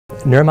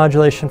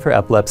Neuromodulation for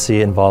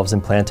epilepsy involves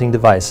implanting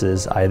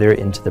devices either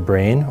into the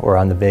brain or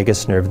on the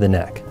vagus nerve of the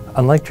neck.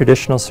 Unlike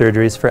traditional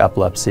surgeries for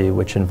epilepsy,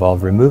 which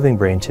involve removing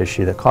brain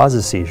tissue that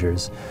causes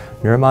seizures,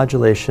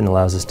 neuromodulation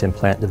allows us to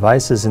implant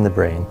devices in the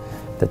brain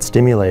that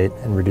stimulate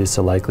and reduce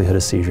the likelihood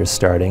of seizures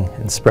starting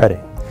and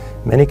spreading.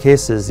 In many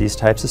cases, these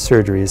types of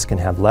surgeries can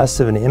have less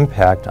of an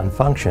impact on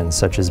functions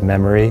such as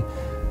memory,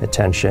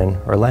 attention,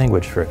 or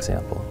language, for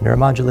example.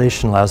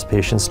 Neuromodulation allows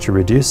patients to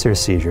reduce their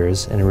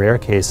seizures and in rare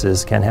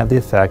cases can have the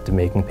effect of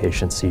making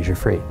patients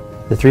seizure-free.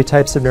 The three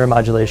types of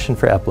neuromodulation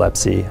for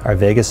epilepsy are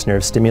vagus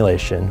nerve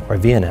stimulation, or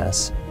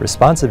VNS,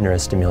 responsive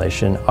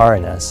neurostimulation,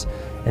 RNS,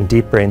 and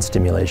deep brain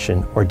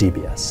stimulation, or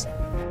DBS.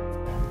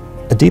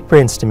 A deep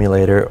brain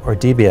stimulator, or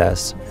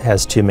DBS,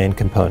 has two main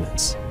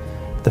components.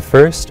 The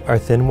first are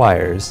thin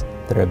wires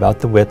that are about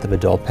the width of a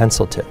dull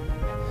pencil tip.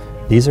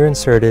 These are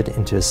inserted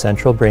into a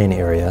central brain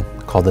area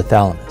called the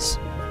thalamus.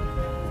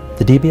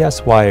 The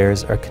DBS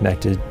wires are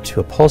connected to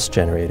a pulse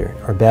generator,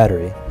 or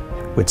battery,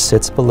 which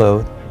sits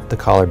below the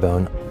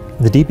collarbone.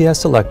 The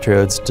DBS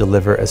electrodes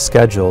deliver a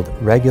scheduled,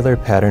 regular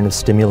pattern of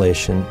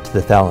stimulation to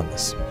the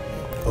thalamus.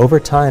 Over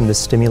time, this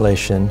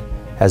stimulation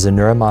has a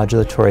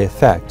neuromodulatory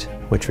effect,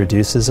 which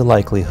reduces the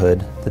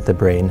likelihood that the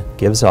brain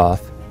gives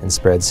off and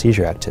spreads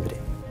seizure activity.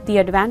 The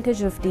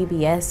advantage of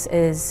DBS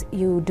is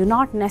you do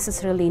not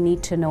necessarily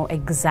need to know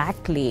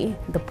exactly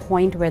the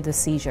point where the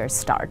seizure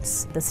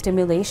starts. The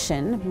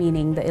stimulation,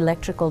 meaning the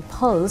electrical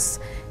pulse,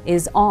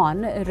 is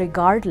on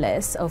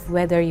regardless of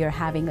whether you're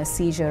having a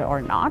seizure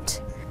or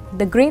not.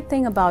 The great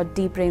thing about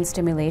deep brain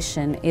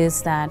stimulation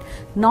is that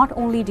not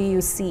only do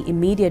you see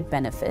immediate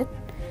benefit,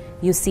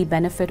 you see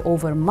benefit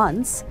over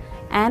months,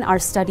 and our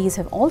studies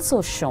have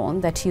also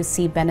shown that you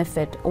see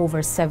benefit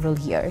over several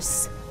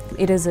years.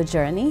 It is a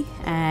journey,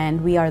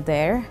 and we are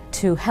there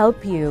to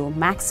help you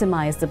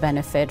maximize the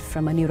benefit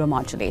from a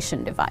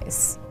neuromodulation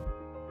device.